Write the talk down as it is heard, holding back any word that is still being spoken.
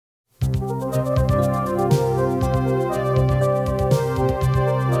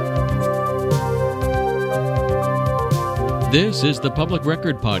This is the Public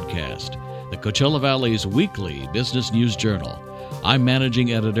Record Podcast, the Coachella Valley's weekly business news journal. I'm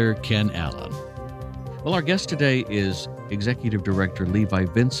Managing Editor Ken Allen. Well, our guest today is Executive Director Levi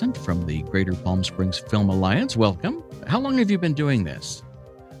Vincent from the Greater Palm Springs Film Alliance. Welcome. How long have you been doing this?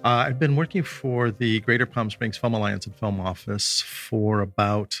 I've been working for the Greater Palm Springs Film Alliance and Film Office for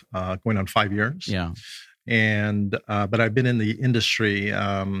about going on 5 years. Yeah. And but I've been in the industry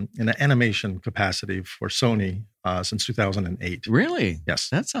in an animation capacity for Sony since 2008. Really? Yes.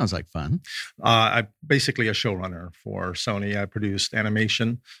 That sounds like fun. I'm basically a showrunner for Sony. I produced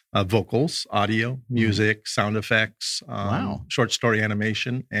animation, vocals, audio, music, sound effects, short story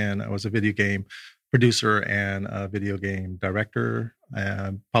animation, and I was a video game producer and a video game director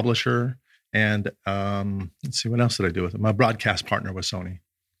and publisher. And let's see, what else did I do with it? My broadcast partner was Sony.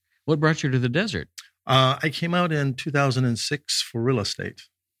 What brought you to the desert? I came out in 2006 for real estate.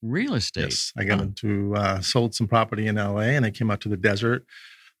 Real estate? Yes. I got into, sold some property in LA and I came out to the desert.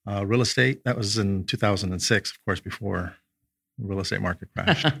 Real estate, that was in 2006, of course, before the real estate market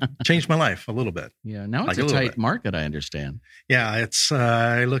crashed. Changed my life a little bit. Yeah. Now it's a tight market, I understand. Yeah. It's,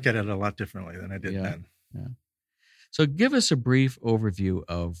 I look at it a lot differently than I did then. Yeah. So give us a brief overview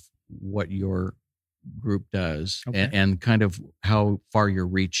of what your group does and kind of how far your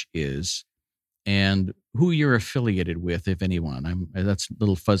reach is, and who you're affiliated with, if anyone. That's a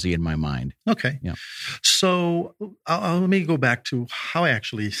little fuzzy in my mind. Okay. Yeah. So let me go back to how I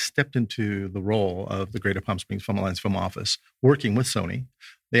actually stepped into the role of the Greater Palm Springs Film Alliance Film Office, working with Sony.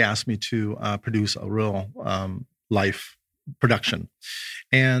 They asked me to produce a real life production.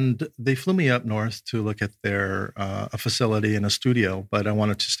 And they flew me up north to look at their a facility and a studio, but I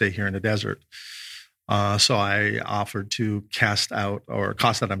wanted to stay here in the desert. So I offered to cost out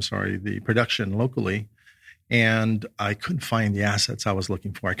the production locally, and I couldn't find the assets I was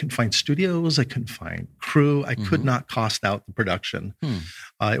looking for. I couldn't find studios. I couldn't find crew. I could not cost out the production.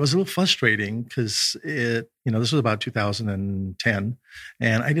 It was a little frustrating because this was about 2010,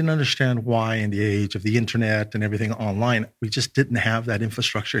 and I didn't understand why in the age of the internet and everything online, we just didn't have that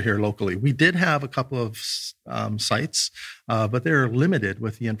infrastructure here locally. We did have a couple of sites, but they're limited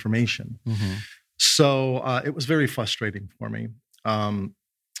with the information. So it was very frustrating for me.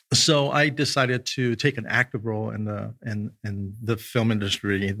 So I decided to take an active role in the film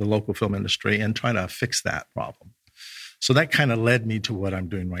industry, the local film industry, and try to fix that problem. So that kind of led me to what I'm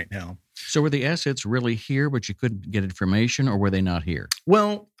doing right now. So were the assets really here, but you couldn't get information, or were they not here?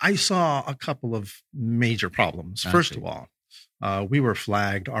 Well, I saw a couple of major problems. First of all, we were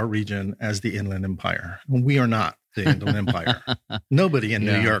flagged, our region, as the Inland Empire. We are not the Inland Empire. Nobody in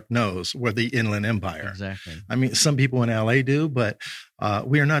New York knows we're the Inland Empire. Exactly. I mean, some people in LA do, but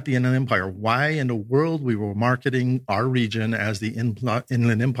we are not the Inland Empire. Why in the world we were marketing our region as the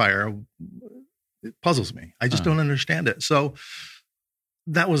Inland Empire, it puzzles me. I just don't understand it. So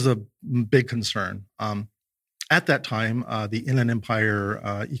that was a big concern. At that time, the Inland Empire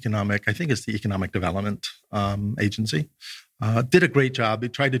I think it's the Economic Development Agency, did a great job. They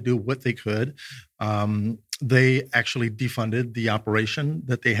tried to do what they could. They actually defunded the operation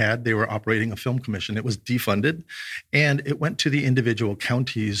that they had. They were operating a film commission. It was defunded, and it went to the individual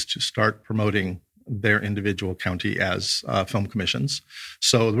counties to start promoting their individual county as film commissions.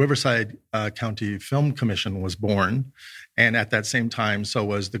 So the Riverside County Film Commission was born, and at that same time, so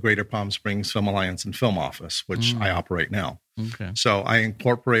was the Greater Palm Springs Film Alliance and Film Office, which I operate now. Okay. So I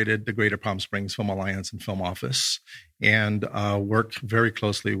incorporated the Greater Palm Springs Film Alliance and Film Office and work very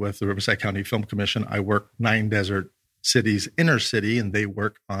closely with the Riverside County Film Commission. I work 9 desert cities, inner city, and they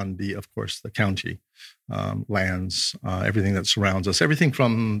work on the county lands, everything that surrounds us, everything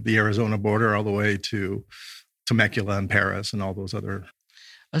from the Arizona border all the way to Temecula and Paris and all those other.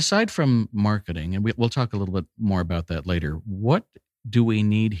 Aside from marketing, and we'll talk a little bit more about that later, what do we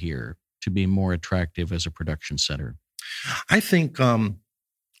need here to be more attractive as a production center? I think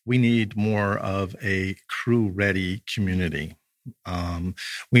we need more of a crew-ready community.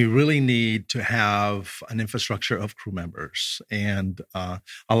 We really need to have an infrastructure of crew members. And a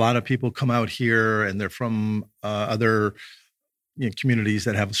lot of people come out here and they're from other communities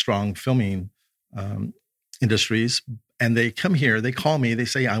that have strong filming industries. And they come here, they call me, they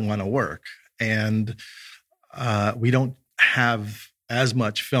say, I want to work. And we don't have as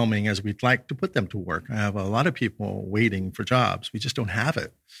much filming as we'd like to put them to work. I have a lot of people waiting for jobs. We just don't have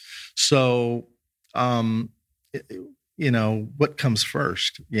it. So, what comes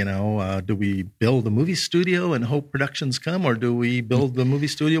first? Do we build a movie studio and hope productions come, or do we build the movie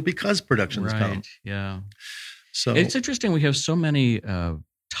studio because productions come? Yeah. So it's interesting. We have so many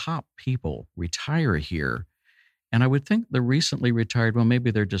top people retire here, And I would think the recently retired, well,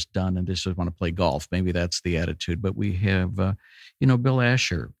 maybe they're just done and just want to play golf. Maybe that's the attitude. But we have, Bill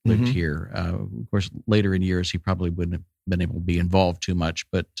Asher lived here. Of course, later in years, he probably wouldn't have been able to be involved too much.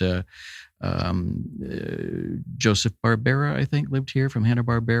 But Joseph Barbera, I think, lived here from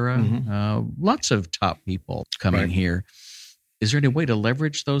Hanna-Barbera. Lots of top people coming here. Is there any way to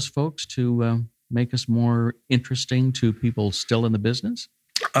leverage those folks to make us more interesting to people still in the business?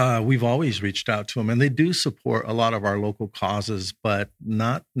 We've always reached out to them, and they do support a lot of our local causes, but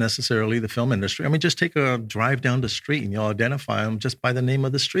not necessarily the film industry. I mean, just take a drive down the street and you'll identify them just by the name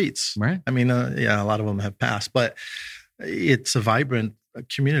of the streets. Right. I mean, a lot of them have passed, but it's a vibrant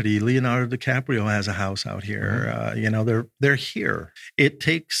community. Leonardo DiCaprio has a house out here. They're here. It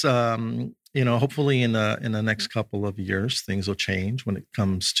takes, hopefully in the next couple of years, things will change when it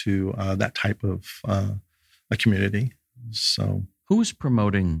comes to that type of a community. So. Who's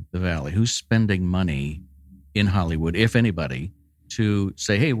promoting the Valley? Who's spending money in Hollywood, if anybody, to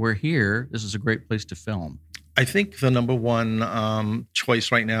say, hey, we're here. This is a great place to film? I think the number one choice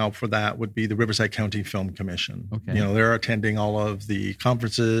right now for that would be the Riverside County Film Commission. Okay. They're attending all of the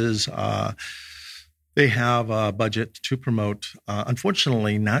conferences. They have a budget to promote,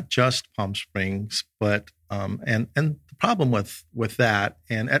 unfortunately, not just Palm Springs, but and the problem with that,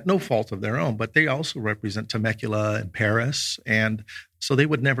 and at no fault of their own, but they also represent Temecula and Paris, and so they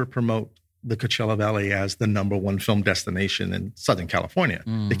would never promote the Coachella Valley as the number one film destination in Southern California.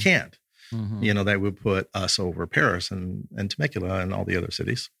 They can't. They would put us over Paris and Temecula and all the other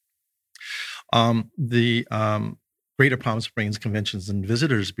cities. The Greater Palm Springs Conventions and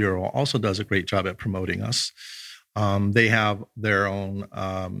Visitors Bureau also does a great job at promoting us. They have their own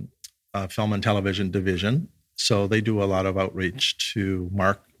film and television division, so they do a lot of outreach to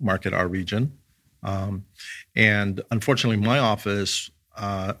market our region. And unfortunately, my office,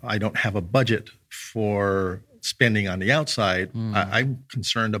 I don't have a budget for spending on the outside. I'm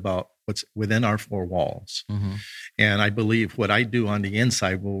concerned about what's within our four walls. And I believe what I do on the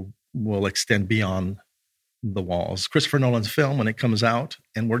inside will extend beyond the walls. Christopher Nolan's film, when it comes out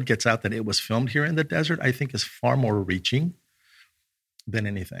and word gets out that it was filmed here in the desert, I think is far more reaching than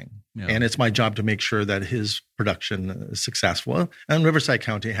anything. Yeah. And it's my job to make sure that his production is successful. And Riverside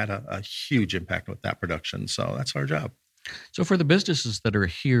County had a huge impact with that production. So that's our job. So for the businesses that are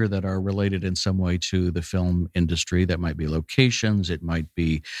here that are related in some way to the film industry, that might be locations, it might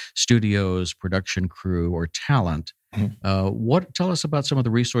be studios, production crew, or talent. Tell us about some of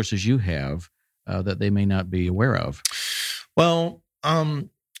the resources you have that they may not be aware of. Well,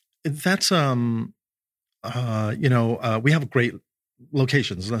 that's we have great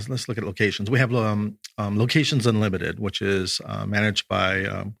locations. Let's look at locations. We have Locations Unlimited, which is managed by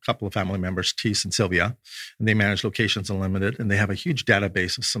a couple of family members, Tees and Sylvia, and they manage Locations Unlimited, and they have a huge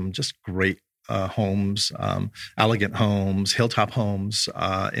database of some just great homes, elegant homes, hilltop homes,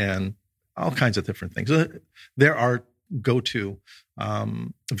 and all kinds of different things. They're our go-to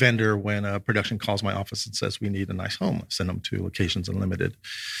vendor when a production calls my office and says we need a nice home. I send them to Locations Unlimited.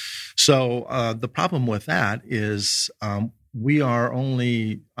 So the problem with that is we are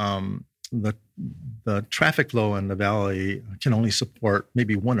only the traffic flow in the valley can only support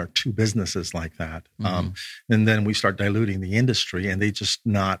maybe one or two businesses like that, and then we start diluting the industry, and there's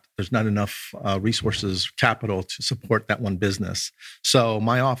not enough resources, capital to support that one business. So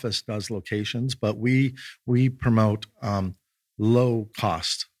my office does locations, but we promote low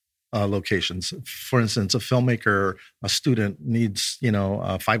cost locations. For instance, a filmmaker, a student needs a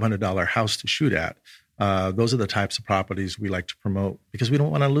 $500 house to shoot at. Those are the types of properties we like to promote because we don't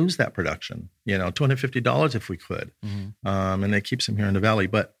want to lose that production, $250 if we could. And it keeps them here in the valley.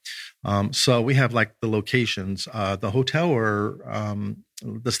 But so we have like the locations, the hotel or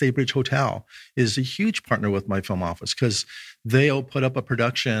the Staybridge Hotel is a huge partner with my film office because they'll put up a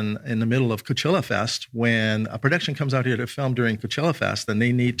production in the middle of Coachella Fest. When a production comes out here to film during Coachella Fest, then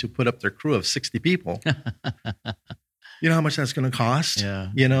they need to put up their crew of 60 people. You know how much that's going to cost?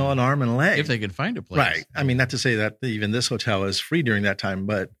 Yeah. An arm and a leg. If they can find a place. Right. I mean, not to say that even this hotel is free during that time,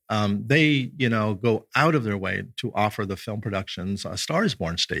 but they, go out of their way to offer the film productions. Star is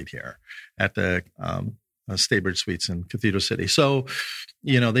Born stayed here at the Staybridge Suites in Cathedral City. So,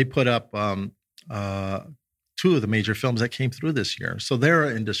 they put up two of the major films that came through this year. So they're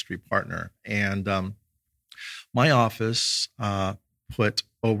an industry partner. And my office put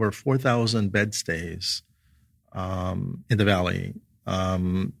over 4,000 bed stays in the valley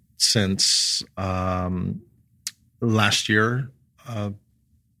since last year.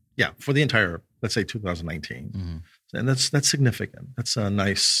 For the entire, let's say 2019. And that's significant. That's a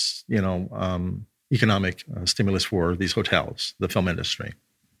nice, economic stimulus for these hotels, the film industry.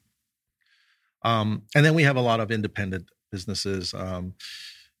 And then we have a lot of independent businesses,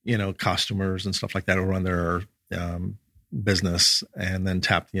 costumers and stuff like that who run their business and then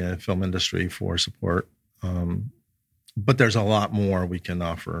tap the film industry for support. But there's a lot more we can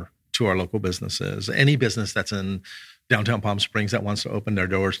offer to our local businesses. Any business that's in downtown Palm Springs that wants to open their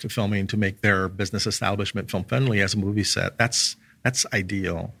doors to filming to make their business establishment film friendly as a movie set, that's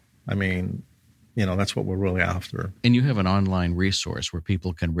ideal. I mean, that's what we're really after. And you have an online resource where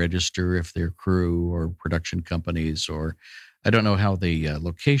people can register if they're crew or production companies, or I don't know how the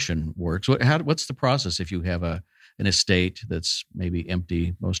location works. What's the process if you have an estate that's maybe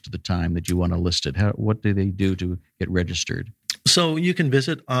empty most of the time that you want to list it? What do they do to get registered? So you can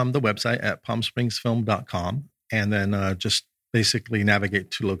visit the website at palmspringsfilm.com and then just basically navigate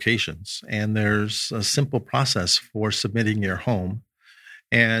to locations. And there's a simple process for submitting your home.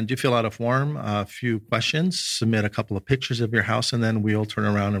 And you fill out a form, a few questions, submit a couple of pictures of your house, and then we'll turn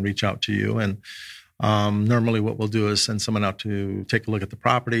around and reach out to you. And normally what we'll do is send someone out to take a look at the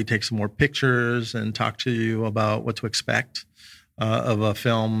property, take some more pictures, and talk to you about what to expect of a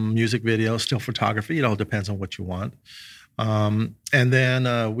film, music video, still photography. It all depends on what you want. And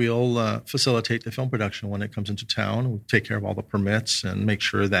then we'll facilitate the film production when it comes into town. We'll take care of all the permits and make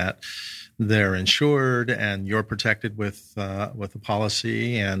sure that they're insured and you're protected with a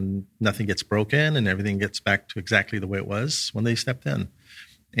policy and nothing gets broken and everything gets back to exactly the way it was when they stepped in.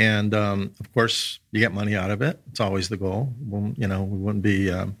 And, of course, you get money out of it. It's always the goal. We wouldn't be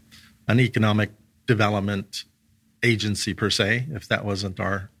an economic development agency per se if that wasn't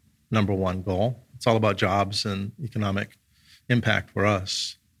our number one goal. It's all about jobs and economic impact for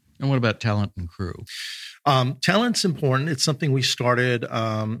us. And what about talent and crew? Talent's important. It's something we started.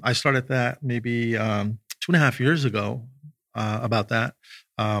 I started that maybe 2.5 years ago about that.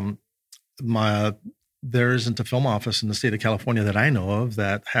 There isn't a film office in the state of California that I know of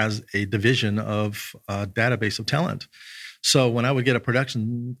that has a division of a database of talent. So when I would get a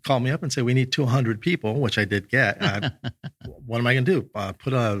production call me up and say, we need 200 people, which I did get, what am I going to do?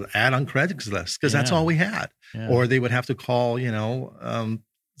 Put an ad on Craigslist because that's all we had. Yeah. Or they would have to call,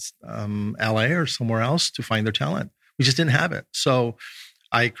 LA or somewhere else to find their talent. We just didn't have it. So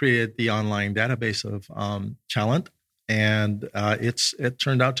I created the online database of talent, and it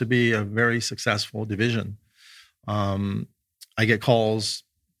turned out to be a very successful division. I get calls,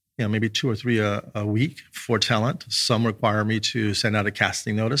 maybe 2 or 3 a week for talent. Some require me to send out a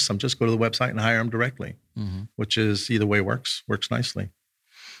casting notice. Some just go to the website and hire them directly, which is either way works nicely.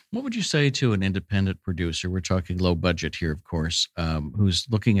 What would you say to an independent producer? We're talking low budget here, of course, who's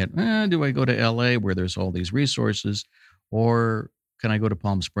looking at, do I go to LA where there's all these resources, or can I go to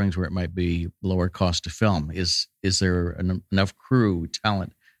Palm Springs where it might be lower cost to film? Is there enough crew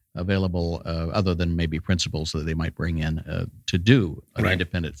talent available other than maybe principals that they might bring in to do an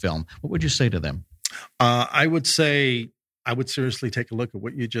independent film? What would you say to them? I would seriously take a look at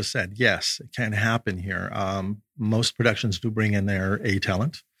what you just said. Yes, it can happen here. Most productions do bring in their A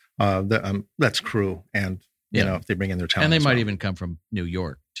talent. That's crew. And, if they bring in their talent. And they might even come from New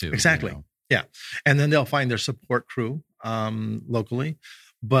York, too. Exactly. Yeah. And then they'll find their support crew locally.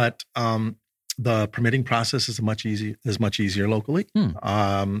 But the permitting process is much easier locally.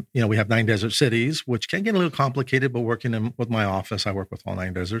 We have 9 desert cities, which can get a little complicated, but working with my office, I work with all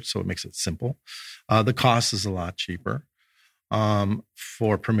 9 deserts, so it makes it simple. The cost is a lot cheaper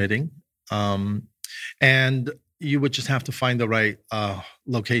for permitting. And you would just have to find the right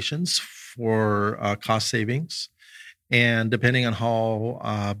locations for cost savings. And depending on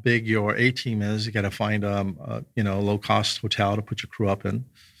how big your A team is, you got to find a low cost hotel to put your crew up in.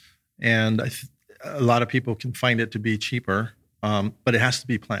 And a lot of people can find it to be cheaper, but it has to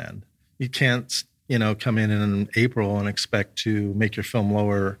be planned. You can't, come in April and expect to make your film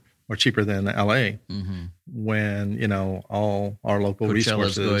lower or cheaper than LA when, all our local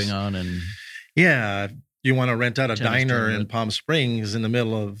Coachella's resources going on. And you want to rent out a diner in Palm Springs in the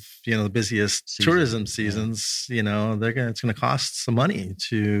middle of, the busiest tourism seasons, it's going to cost some money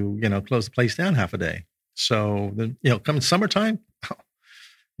to, close the place down half a day. So, come summertime,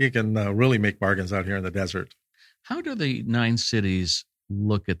 you can really make bargains out here in the desert. How do the 9 cities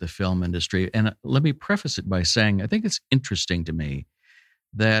look at the film industry? And let me preface it by saying, I think it's interesting to me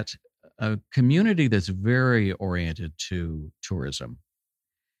that a community that's very oriented to tourism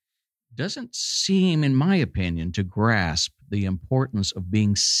doesn't seem, in my opinion, to grasp the importance of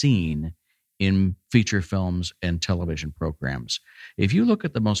being seen in feature films and television programs. If you look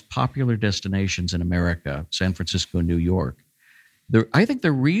at the most popular destinations in America, San Francisco, New York, I think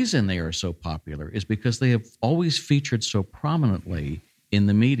the reason they are so popular is because they have always featured so prominently in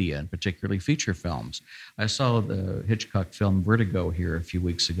the media, and particularly feature films. I saw the Hitchcock film Vertigo here a few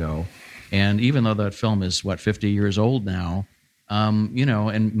weeks ago, and even though that film is, 50 years old now,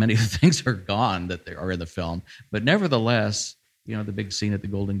 and many of the things are gone that are in the film, but nevertheless, the big scene at the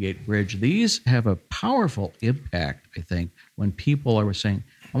Golden Gate Bridge, these have a powerful impact, I think, when people are saying,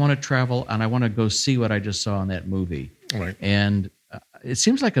 I want to travel and I want to go see what I just saw in that movie. Right. And it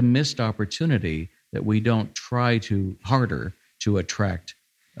seems like a missed opportunity that we don't try harder to attract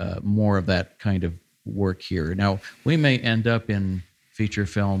more of that kind of work here. Now, we may end up in feature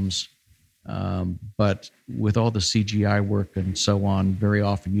films, but with all the CGI work and so on, very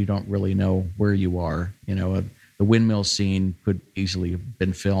often you don't really know where you are. The windmill scene could easily have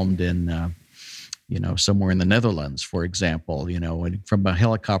been filmed in, somewhere in the Netherlands, for example. And from a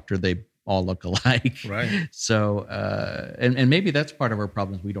helicopter, they all look alike. Right. So, and maybe that's part of our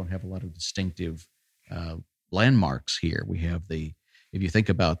problem is we don't have a lot of distinctive landmarks here. We have if you think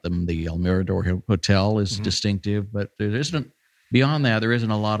about them, the El Mirador Hotel is distinctive, but there isn't, beyond that, there isn't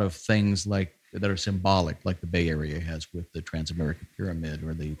a lot of things that are symbolic, like the Bay Area has with the Trans-American Pyramid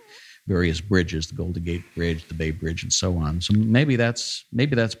or the various bridges, the Golden Gate Bridge, the Bay Bridge, and so on. So maybe that's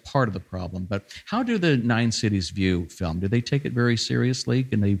part of the problem. But how do the 9 cities view film? Do they take it very seriously?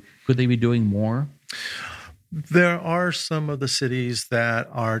 Could they be doing more? There are some of the cities that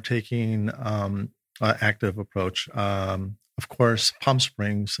are taking active approach. Of course, Palm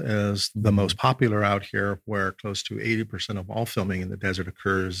Springs is the most popular out here, where close to 80% of all filming in the desert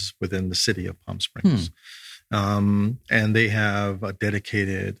occurs within the city of Palm Springs. And they have a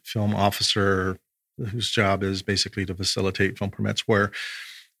dedicated film officer whose job is basically to facilitate film permits, where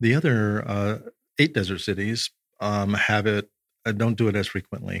the other 8 desert cities have it, don't do it as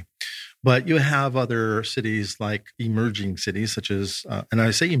frequently. But you have other cities like emerging cities, such as, and I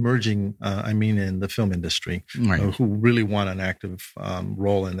say emerging, I mean in the film industry, right, who really want an active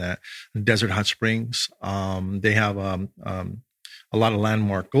role in that. Desert Hot Springs, they have a lot of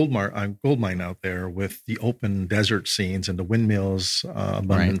landmark gold mine out there with the open desert scenes and the windmills,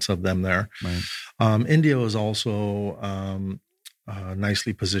 abundance of them there. Right. Indio is also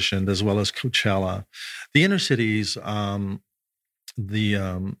nicely positioned, as well as Coachella. The inner cities,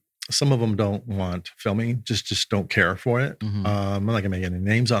 some of them don't want filming, just don't care for it. I'm not going to make any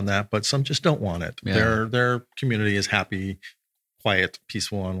names on that, but some just don't want it. Yeah. Their community is happy, quiet,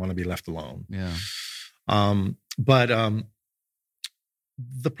 peaceful, and want to be left alone. Yeah. But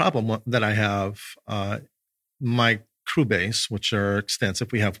the problem that I have, my crew base, which are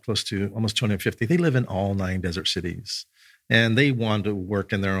extensive, we have close to almost 250. They live in all 9 desert cities. And they want to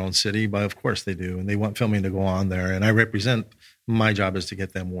work in their own city, but of course they do. And they want filming to go on there. And my job is to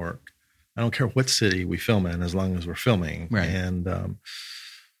get them work. I don't care what city we film in, as long as we're filming. Right. And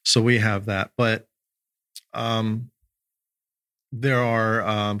so we have that. But there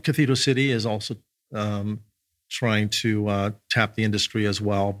are, Cathedral City is also trying to tap the industry as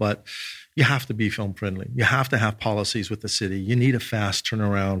well. But you have to be film friendly. You have to have policies with the city. You need a fast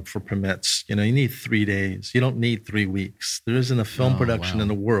turnaround for permits. You need 3 days. You don't need 3 weeks. There isn't a film production in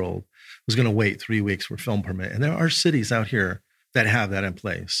the world who's going to wait 3 weeks for film permit. And there are cities out here that have that in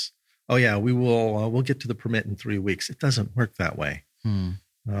place. Oh yeah, we'll get to the permit in 3 weeks. It doesn't work that way.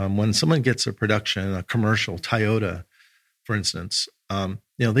 When someone gets a production, a commercial, Toyota, for instance,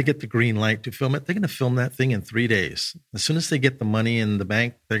 they get the green light to film it. They're going to film that thing in 3 days. As soon as they get the money in the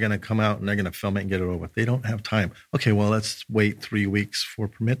bank, they're going to come out and they're going to film it and get it over with. They don't have time. Okay, well, let's wait 3 weeks for a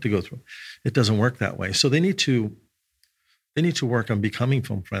permit to go through. It doesn't work that way. So they need to work on becoming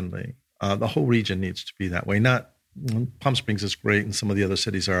film friendly. The whole region needs to be that way. Not Palm Springs is great, and some of the other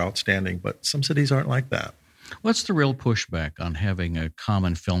cities are outstanding, but some cities aren't like that. What's the real pushback on having a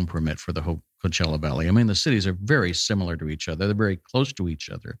common film permit for the whole Coachella Valley? I mean, the cities are very similar to each other. They're very close to each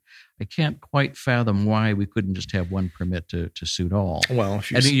other. I can't quite fathom why we couldn't just have one permit to suit all. Well,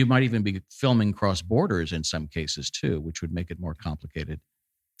 I think you might even be filming cross borders in some cases too, which would make it more complicated.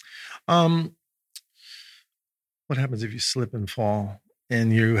 What happens if you slip and fall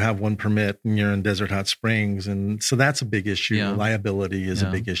and you have one permit and you're in Desert Hot Springs? And so that's a big issue. Yeah. Liability is a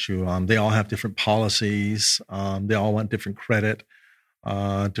big issue. They all have different policies. They all want different credit.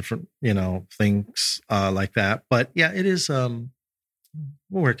 Different, things like that. But yeah, it is. We're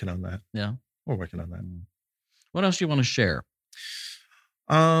working on that. Yeah, we're working on that. What else do you want to share?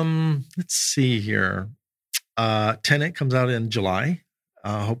 Let's see here. Tenet comes out in July.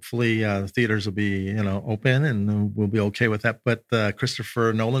 Hopefully, the theaters will be open and we'll be okay with that. But the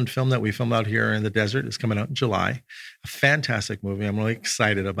Christopher Nolan film that we filmed out here in the desert is coming out in July. A fantastic movie. I'm really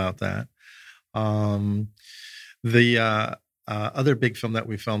excited about that. Other big film that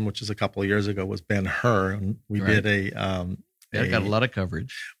we filmed, which is a couple of years ago, was Ben-Hur. And we did Yeah, got a lot of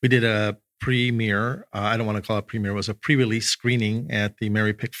coverage. We did a premiere. I don't want to call it premiere. It was a pre-release screening at the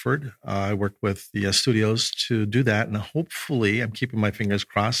Mary Pickford. I worked with the studios to do that. And hopefully, I'm keeping my fingers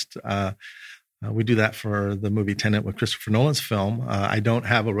crossed. We do that for the movie Tenet with Christopher Nolan's film. I don't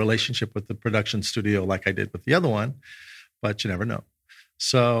have a relationship with the production studio like I did with the other one, but you never know.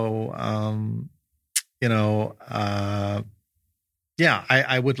 So,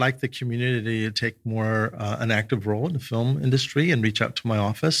 I would like the community to take more an active role in the film industry and reach out to my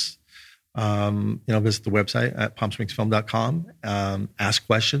office. Visit the website at palmspringsfilm.com. Ask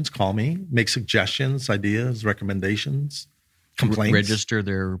questions, call me, make suggestions, ideas, recommendations, complaints. Register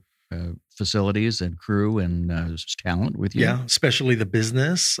their facilities and crew and talent with you. Yeah, especially the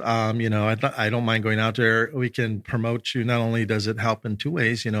business. I don't mind going out there. We can promote you. Not only does it help in two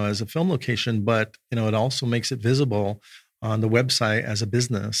ways, as a film location, but, it also makes it visible on the website as a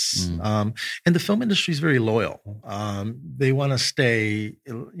business. And the film industry is very loyal. They want to stay,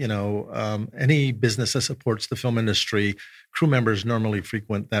 any business that supports the film industry, crew members normally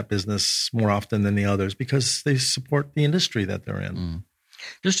frequent that business more often than the others because they support the industry that they're in.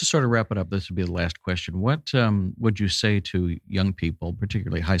 Just to sort of wrap it up, this would be the last question. What would you say to young people,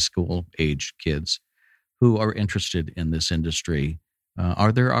 particularly high school age kids, who are interested in this industry?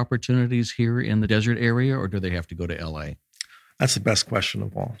 Are there opportunities here in the desert area, or do they have to go to LA? That's the best question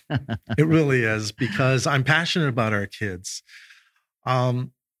of all. It really is, because I'm passionate about our kids. The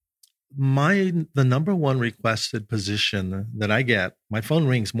number one requested position that I get, my phone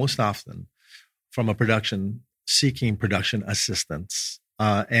rings most often from a production seeking production assistance.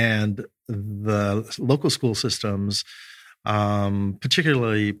 And the local school systems,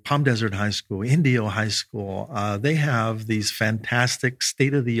 particularly Palm Desert High School, Indio High School, they have these fantastic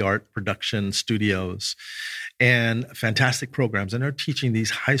state-of-the-art production studios and fantastic programs. And they're teaching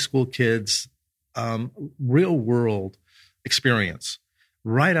these high school kids real-world experience.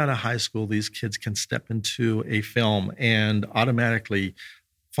 Right out of high school, these kids can step into a film and automatically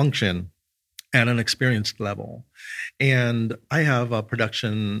function at an experienced level. And I have a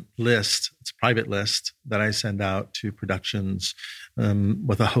production list, it's a private list that I send out to productions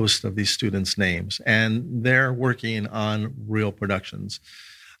with a host of these students' names. And they're working on real productions.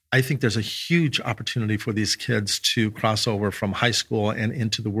 I think there's a huge opportunity for these kids to cross over from high school and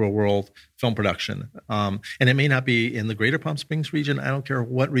into the real world film production. And it may not be in the greater Palm Springs region. I don't care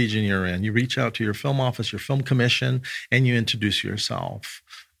what region you're in. You reach out to your film office, your film commission, and you introduce yourself.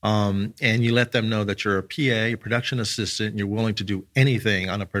 And you let them know that you're a PA, a production assistant, and you're willing to do anything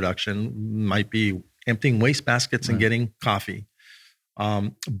on a production. Might be emptying waste baskets and getting coffee.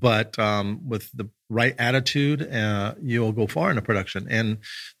 But with the right attitude, you'll go far in a production. And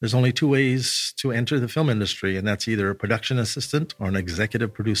there's only two ways to enter the film industry, and that's either a production assistant or an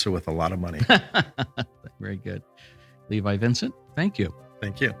executive producer with a lot of money. Very good. Levi Vincent, thank you.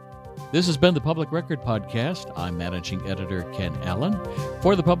 Thank you. This has been the Public Record Podcast. I'm Managing Editor Ken Allen.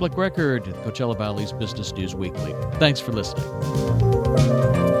 For the Public Record, Coachella Valley's Business News Weekly. Thanks for listening.